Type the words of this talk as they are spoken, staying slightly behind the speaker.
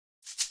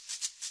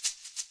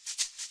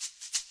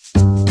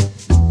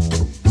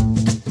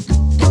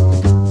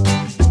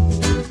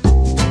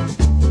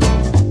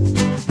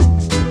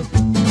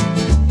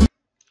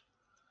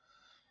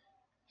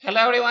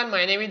Hello everyone,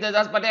 my name is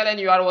Azaz Patel and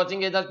you are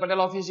watching Azaz Patel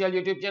official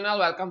YouTube channel.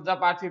 Welcome to the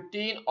part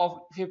 50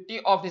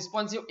 of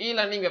responsive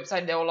e-learning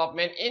website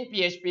development in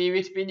PHP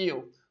with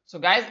PDO. So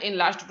guys, in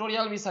last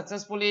tutorial we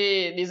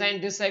successfully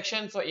designed this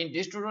section. So in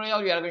this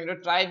tutorial we are going to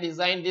try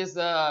design this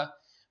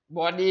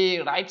body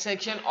right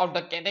section of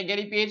the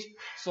category page.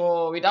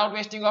 So without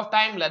wasting of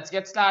time, let's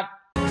get started.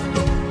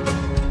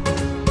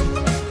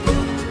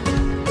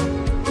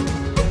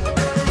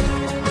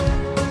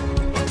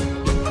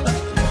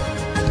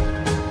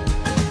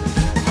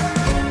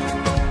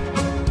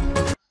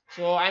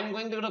 So I'm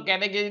going to the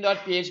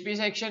category.php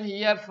section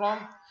here from,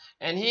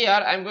 and here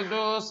I'm going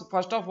to,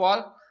 first of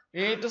all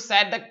we need to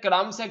set the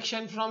crumb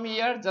section from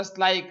here, just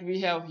like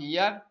we have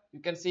here. You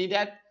can see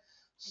that.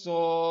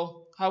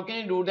 So how can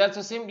you do that?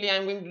 So simply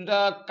I'm going to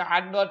the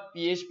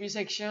card.php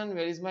section.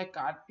 Where is my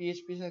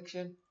card.php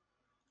section?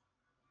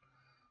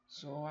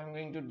 So I'm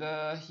going to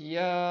the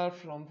here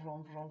from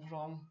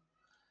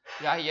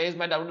yeah, here is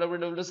my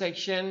www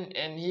section,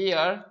 and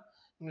here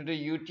I'm going to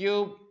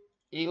YouTube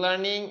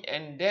e-learning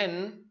and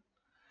then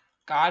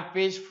card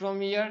page from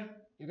here.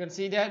 You can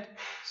see that.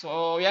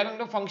 So we are going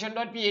to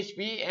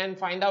function.php and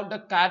find out the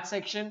card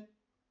section,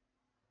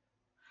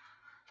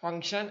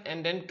 function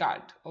and then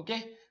card.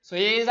 Okay, so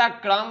here is a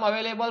crumb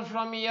available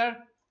from here.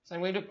 So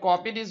I'm going to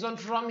copy this one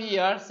from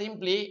here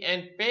simply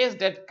and paste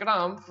that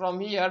crumb from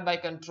here by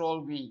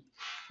Control V.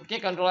 Okay,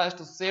 Control has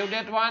to save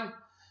that one,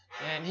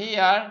 and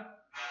here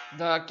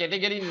the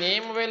category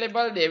name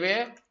available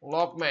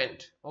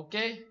development.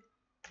 Okay,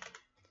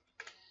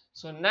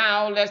 so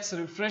now let's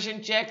refresh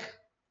and check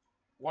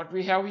what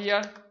we have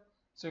here.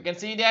 So you can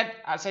see that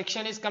our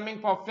section is coming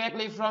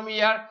perfectly from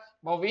here,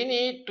 but we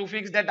need to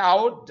fix that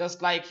out.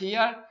 Just like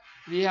here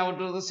we have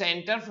to the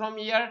center from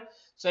here.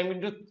 So I'm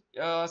going to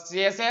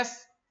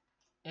CSS,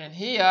 and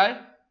here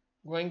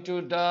going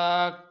to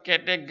the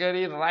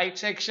category right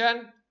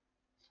section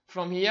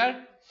from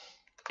here,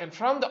 and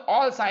from the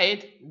all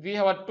side we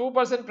have a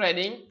 2%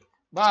 padding,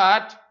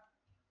 but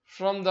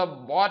from the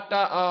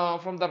bottom,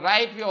 from the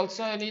right we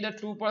also need a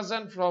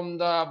 2%, from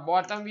the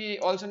bottom we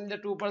also need a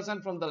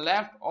 2%, from the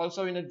left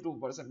also we need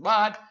 2%,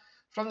 but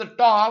from the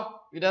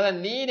top we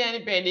doesn't need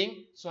any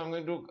padding. So I'm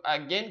going to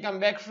again come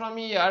back from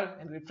here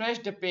and refresh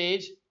the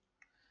page.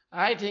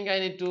 I think I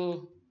need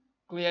to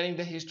clearing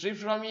the history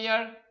from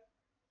here,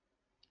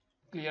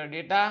 clear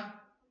data.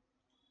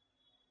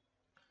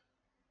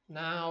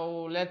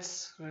 Now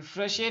let's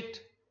refresh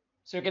it.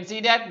 So you can see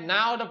that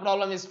now the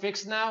problem is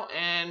fixed now,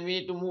 and we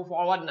need to move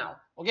forward now.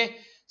 Okay,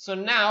 so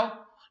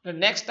now the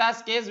next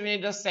task is we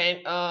need to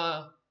send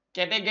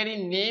category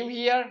name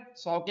here.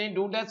 So how can you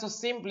do that? So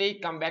simply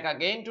come back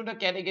again to the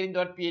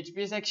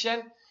category.php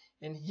section,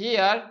 and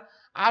here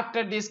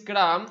after this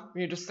crumb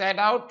we need to set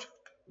out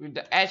with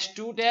the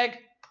h2 tag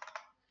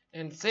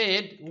and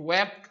say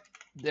web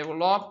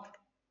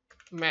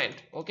development.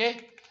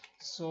 Okay,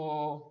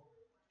 so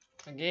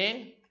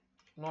again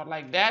not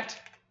like that.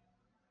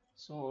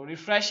 So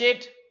refresh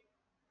it,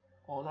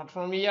 or not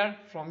from here,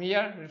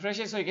 refresh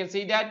it. So you can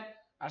see that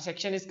our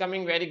section is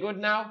coming very good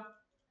now.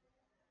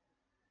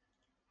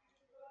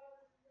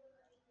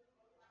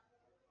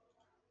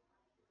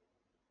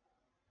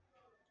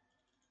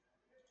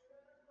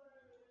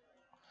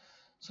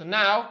 So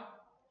now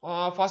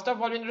first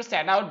of all we need to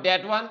set out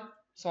that one.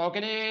 So how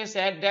can you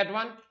set that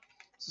one?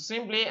 So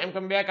simply I'm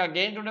coming back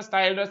again to the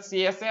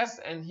style.css,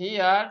 and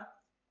here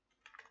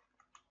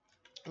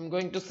I'm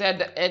going to set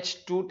the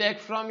h2 tag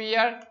from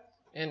here,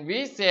 and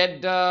we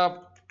set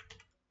the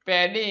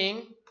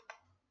padding.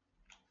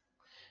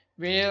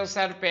 We need to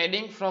set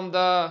padding from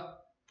the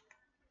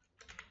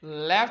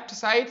left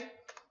side.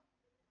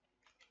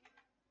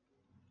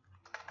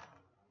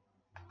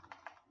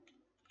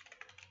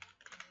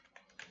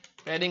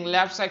 Padding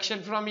left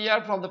section from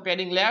here. From the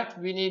padding left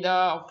we need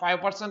a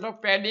 5%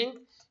 of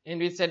padding, and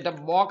we set the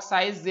box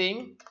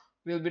sizing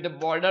will be the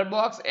border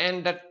box,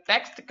 and the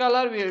text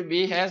color will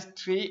be has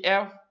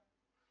 3F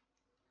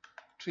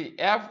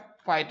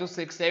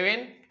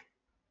 5267.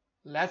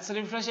 Let's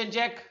refresh and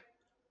check.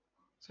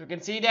 So you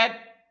can see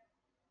that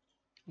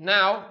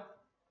now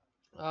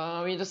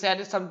we need to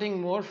set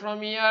something more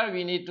from here.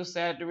 We need to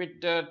set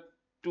with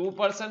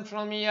 2%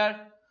 from here.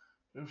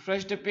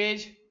 Refresh the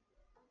page.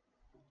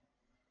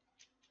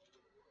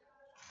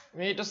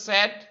 We need to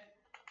set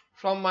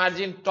from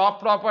margin top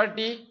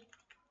property,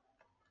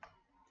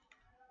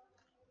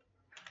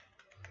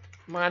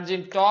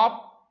 margin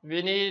top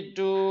we need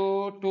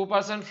to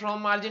 2%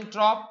 from margin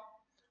top.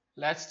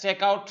 Let's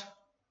check out.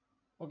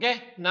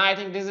 Okay, now I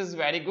think this is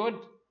very good,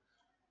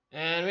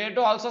 and we have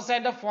to also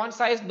set the font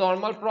size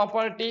normal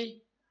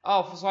property.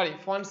 Oh sorry,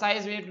 font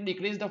size, we have to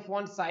decrease the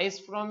font size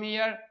from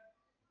here,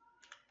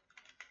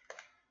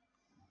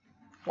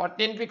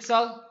 14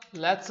 pixel.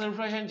 Let's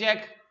refresh and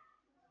check.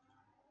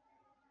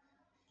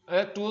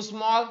 Too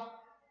small,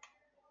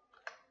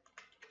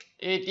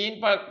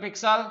 18 per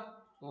pixel.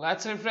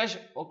 Let's refresh.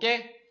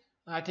 Okay,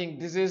 I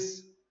think this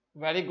is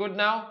very good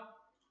now.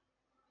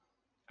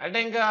 I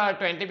think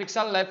 20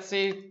 pixel. Let's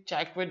see,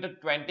 check with the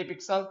 20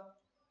 pixel.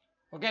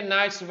 Okay,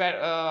 now it's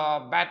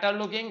better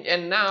looking.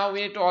 And now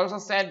we need to also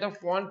set the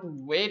font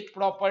weight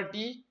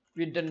property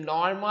with the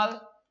normal.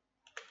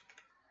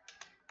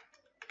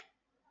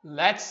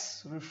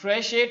 Let's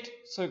refresh it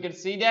so you can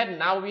see that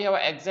now we have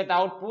an exact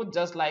output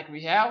just like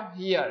we have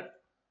here.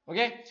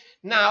 Okay,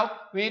 now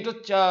we need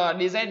to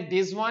design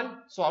this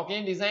one. So how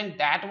can you design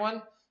that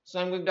one? So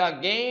I'm going to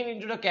again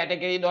into the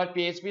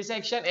category.php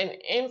section, and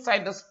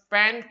inside the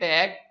span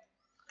tag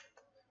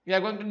we are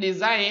going to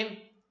design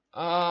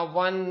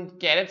one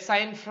caret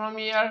sign from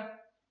here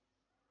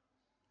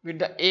with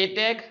the a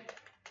tag,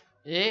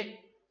 a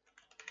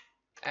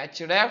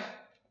href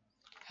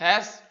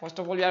has. First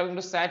of all, we are going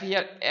to set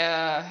here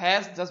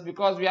has, just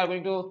because we are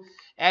going to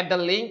add the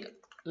link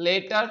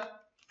later.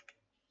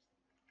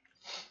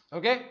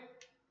 Okay,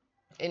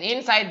 and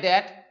inside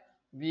that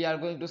we are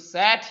going to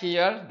set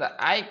here the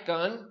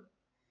icon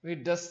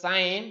with the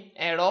sign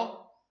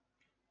arrow.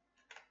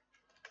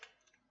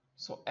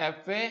 So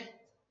fa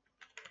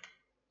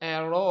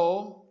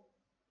arrow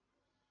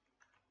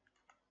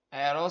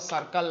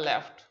circle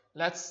left.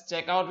 Let's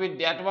check out with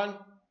that one.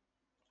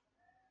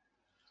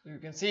 So you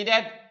can see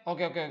that.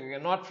 Okay,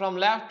 not from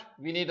left,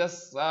 we need a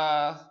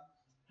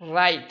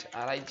right,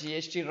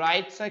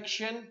 right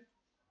section.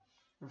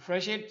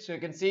 Refresh it so you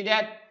can see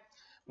that.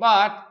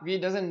 But we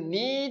doesn't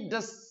need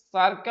the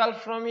circle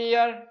from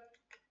here,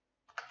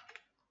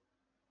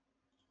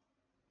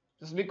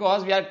 just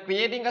because we are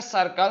creating a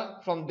circle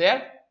from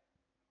there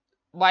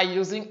by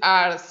using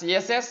our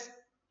CSS.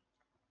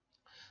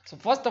 So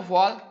first of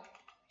all,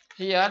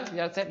 here we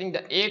are setting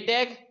the a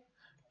tag,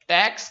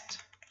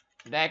 text,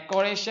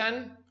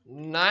 decoration,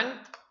 none,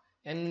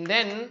 and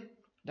then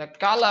the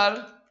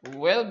color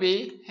will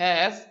be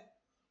has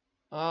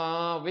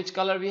which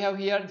color we have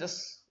here,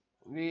 just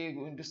we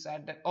going to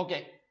set that.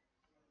 Okay,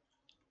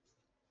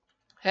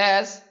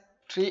 has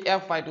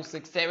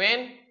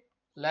 3F5267.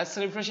 Let's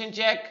refresh and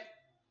check.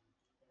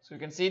 So you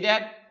can see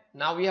that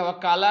now we have a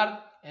color.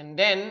 And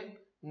then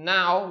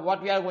now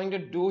what we are going to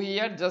do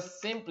here, just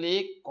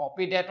simply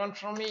copy that one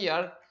from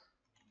here,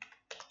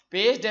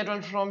 paste that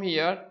one from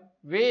here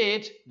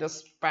with the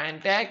span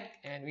tag,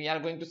 and we are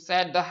going to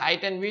set the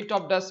height and width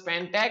of the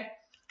span tag,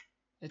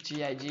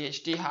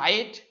 HEIGHT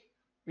height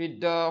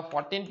with the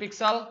 14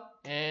 pixel,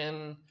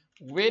 and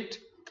width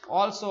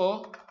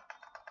also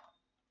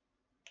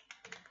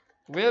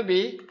will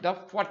be the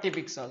 40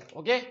 pixel.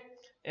 Okay,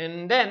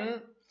 and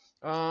then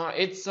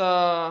it's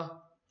a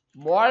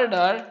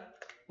border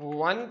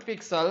 1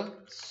 pixel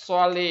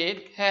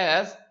solid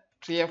has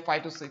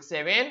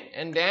 3F5267,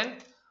 and then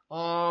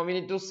we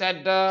need to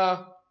set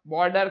the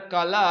border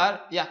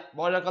color. Yeah,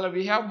 border color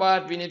we have,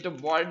 but we need to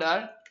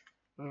border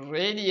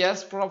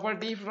radius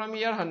property from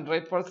here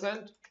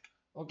 100%.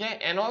 Okay,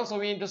 and also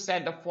we need to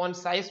set the font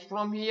size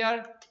from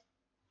here.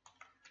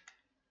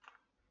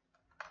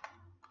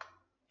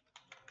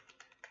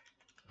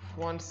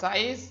 Font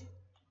size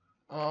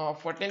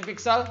 14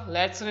 pixel.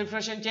 Let's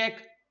refresh and check.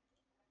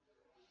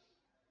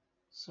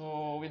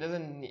 So we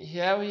doesn't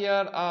have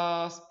here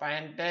a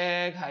span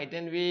tag, height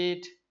and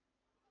width,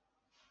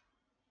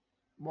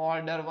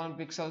 border 1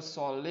 pixel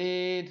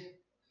solid,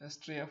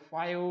 history of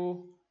 5.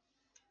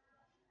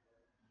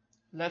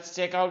 Let's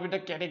check out with the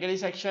category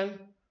section.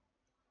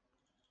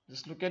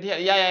 Just look at here.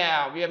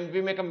 Yeah.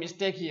 We make a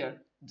mistake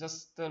here.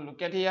 Just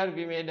look at here.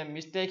 We made a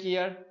mistake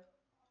here.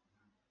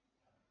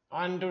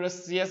 Onto the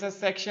CSS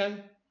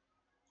section.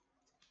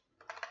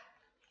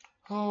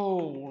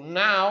 Oh,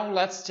 now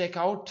let's check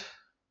out.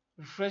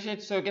 Refresh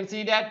it so you can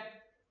see that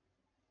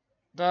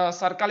the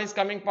circle is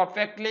coming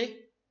perfectly,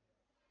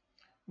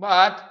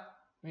 but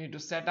we need to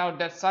set out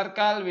that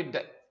circle with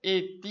the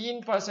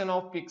 18%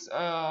 of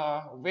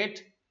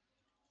width.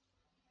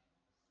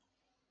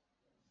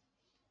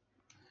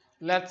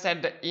 Let's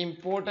set the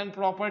important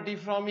property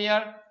from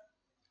here.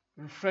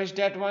 Refresh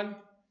that one.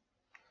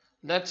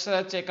 Let's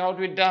check out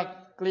with the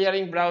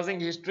clearing browsing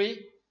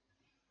history.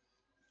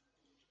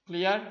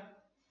 Clear.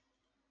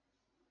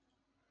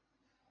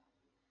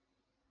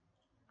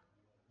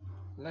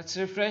 Let's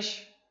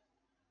refresh.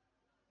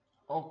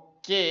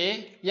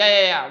 Okay,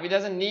 yeah, we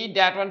doesn't need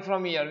that one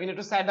from here. We need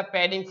to set the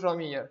padding from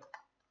here.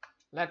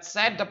 Let's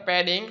set the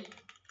padding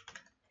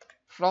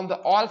from the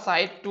all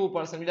side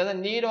 2%. We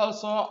doesn't need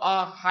also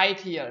a height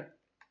here.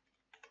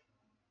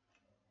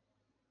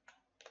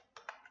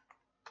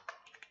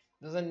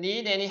 Doesn't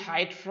need any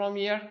height from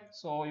here.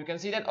 So you can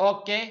see that.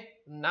 Okay,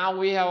 now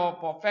we have a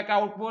perfect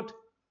output.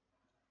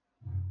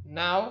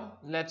 Now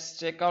let's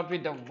check out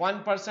with the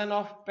 1%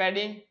 of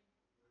padding.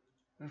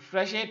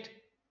 Refresh it.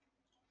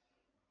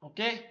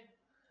 Okay,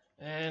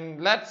 and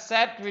let's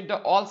set with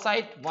the all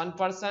side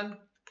 1%,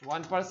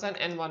 1%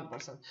 and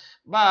 1%,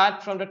 but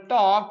from the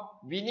top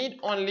we need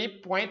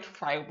only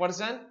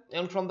 0.5%,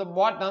 and from the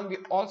bottom we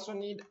also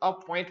need a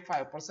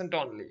 0.5%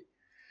 only.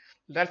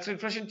 Let's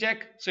refresh and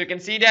check. So you can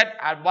see that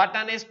our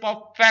button is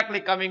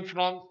perfectly coming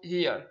from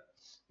here.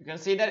 You can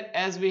see that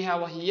as we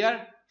have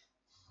here.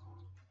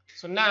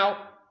 So now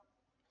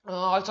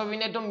also we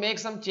need to make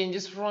some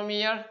changes from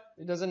here.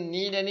 It doesn't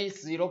need any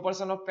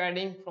 0% of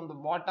padding from the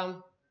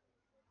bottom.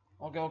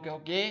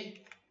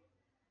 Okay.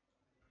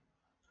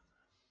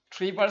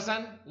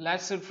 3%.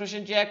 Let's refresh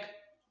and check.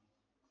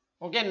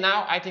 Okay,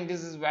 now I think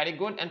this is very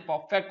good and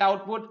perfect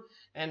output.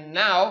 And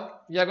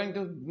now we are going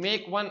to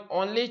make one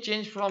only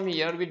change from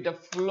here with the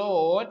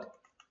float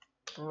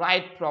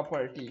right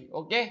property.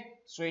 Okay,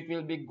 so it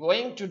will be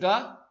going to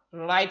the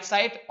right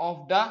side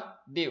of the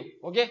div.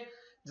 Okay,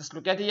 just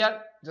look at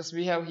here. Just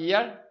we have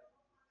here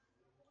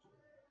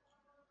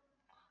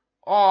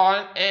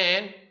on,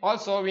 and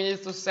also we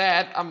need to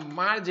set a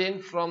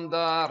margin from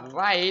the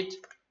right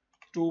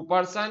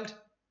 2%.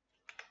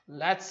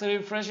 Let's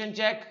refresh and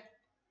check.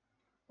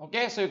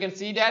 Okay, so you can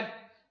see that.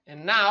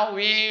 And now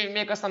we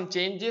make some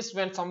changes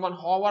when someone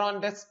hover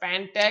on the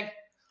span tag.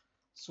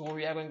 So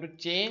we are going to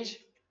change.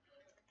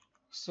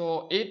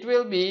 So it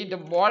will be the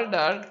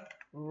border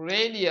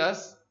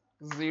radius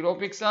 0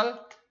 pixel,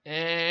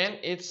 and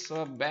its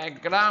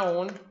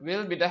background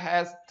will be the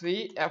has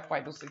 3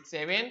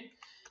 F5267.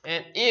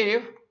 And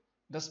if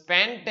the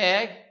span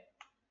tag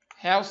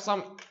have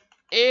some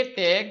a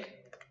tag,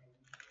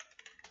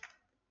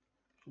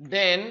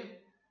 then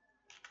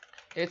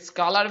its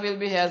color will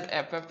be has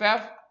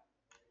FFF,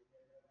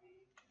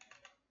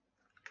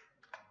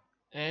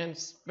 and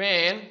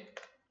span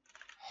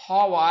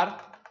hover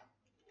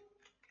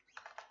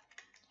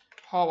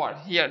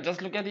here.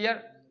 Just look at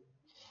here,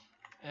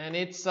 and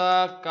its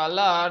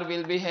color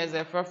will be has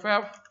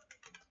FFF,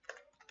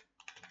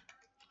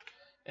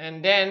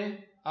 and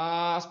then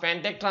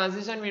span tag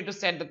transition, we need to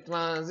set the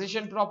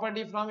transition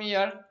property from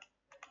here,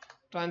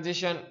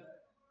 transition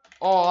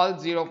all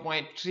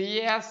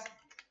 0.3s.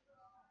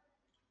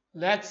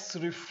 Let's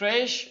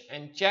refresh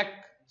and check.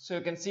 So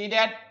you can see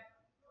that,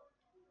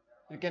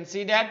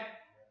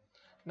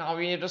 now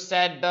we need to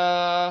set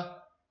the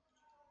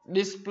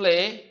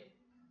display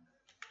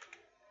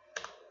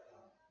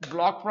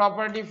block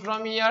property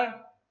from here.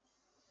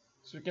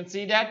 So you can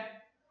see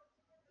that.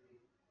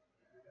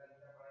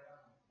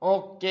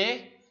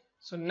 Okay,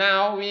 so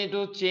now we need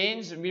to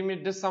change, we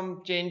need to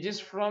some changes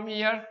from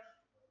here.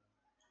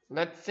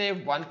 Let's say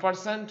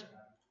 1%.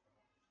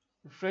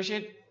 Refresh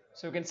it.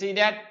 So you can see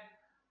that,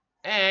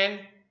 and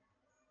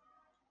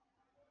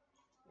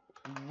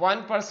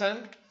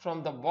 1%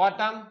 from the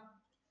bottom.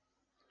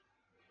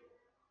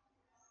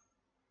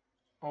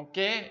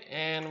 Okay,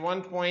 and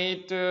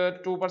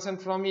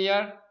 1.2% from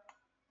here,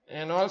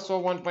 and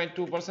also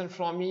 1.2%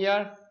 from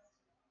here.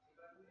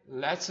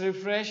 Let's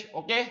refresh.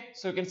 Okay,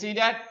 so you can see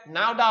that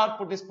now the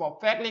output is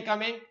perfectly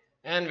coming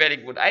and very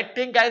good. I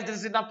think guys this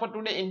is enough for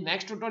today. In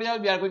next tutorial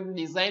we are going to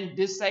design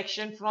this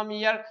section from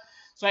here.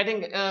 So I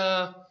think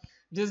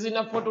this is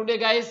enough for today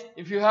guys.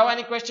 If you have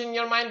any question in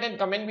your mind, then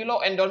comment below,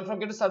 and don't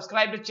forget to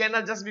subscribe to the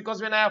channel, just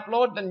because when I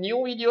upload the new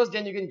videos,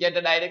 then you can get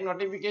the direct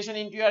notification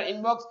into your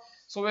inbox.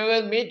 So we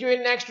will meet you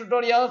in next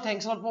tutorial.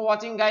 Thanks a lot for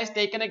watching guys.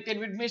 Stay connected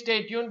with me.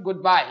 Stay tuned.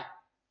 Goodbye.